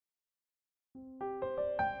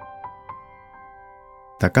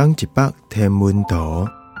逐天一百天文图，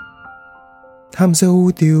探索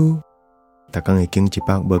宇宙。逐天会经一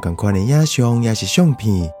百无同款的影像，也是相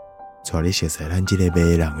片，带你熟悉咱这个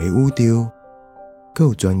迷人的宇宙。还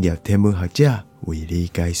有专业天文学者为你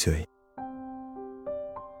解说。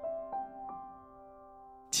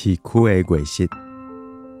市区的月食，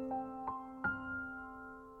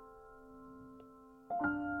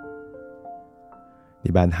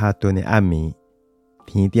伫曼哈顿的暗暝，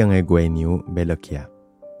天顶的月娘要落去啊！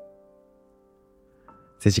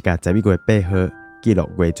这是甲11月8号记录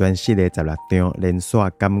月全食的16张连续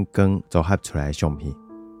感光组合出来的相片。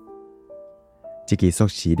这支缩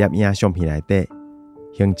时摄影相片内底，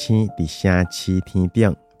星星伫城市天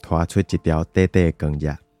顶拖出一条短短的光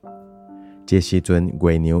热。这时阵，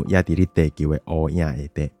月娘也伫咧地球的乌影下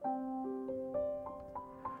底。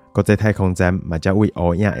国际太空站嘛才为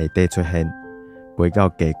乌影下底出现，飞到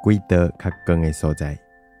低轨道较光的所在。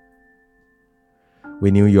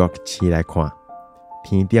为纽约市来看，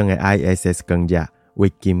天顶的 ISS 光热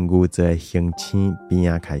为金鱼座的星星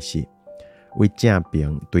边仔开始，为正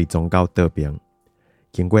边追踪到倒边，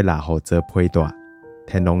经过蓝河座配带、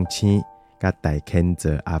天龙星甲大犬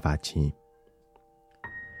座阿法星。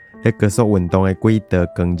迄高速运动的轨道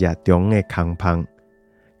光热中的空隙，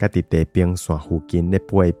甲伫地平线附近咧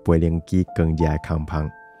飞飞行机光热的空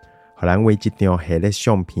隙，互咱为这张系列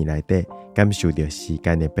相片内底感受到时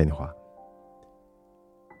间的变化。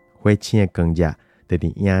火星的光热就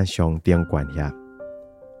伫影像顶悬翕，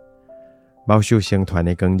昴宿星团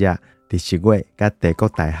的光热伫10月甲帝国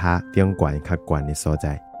大厦顶悬较悬的所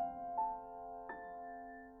在。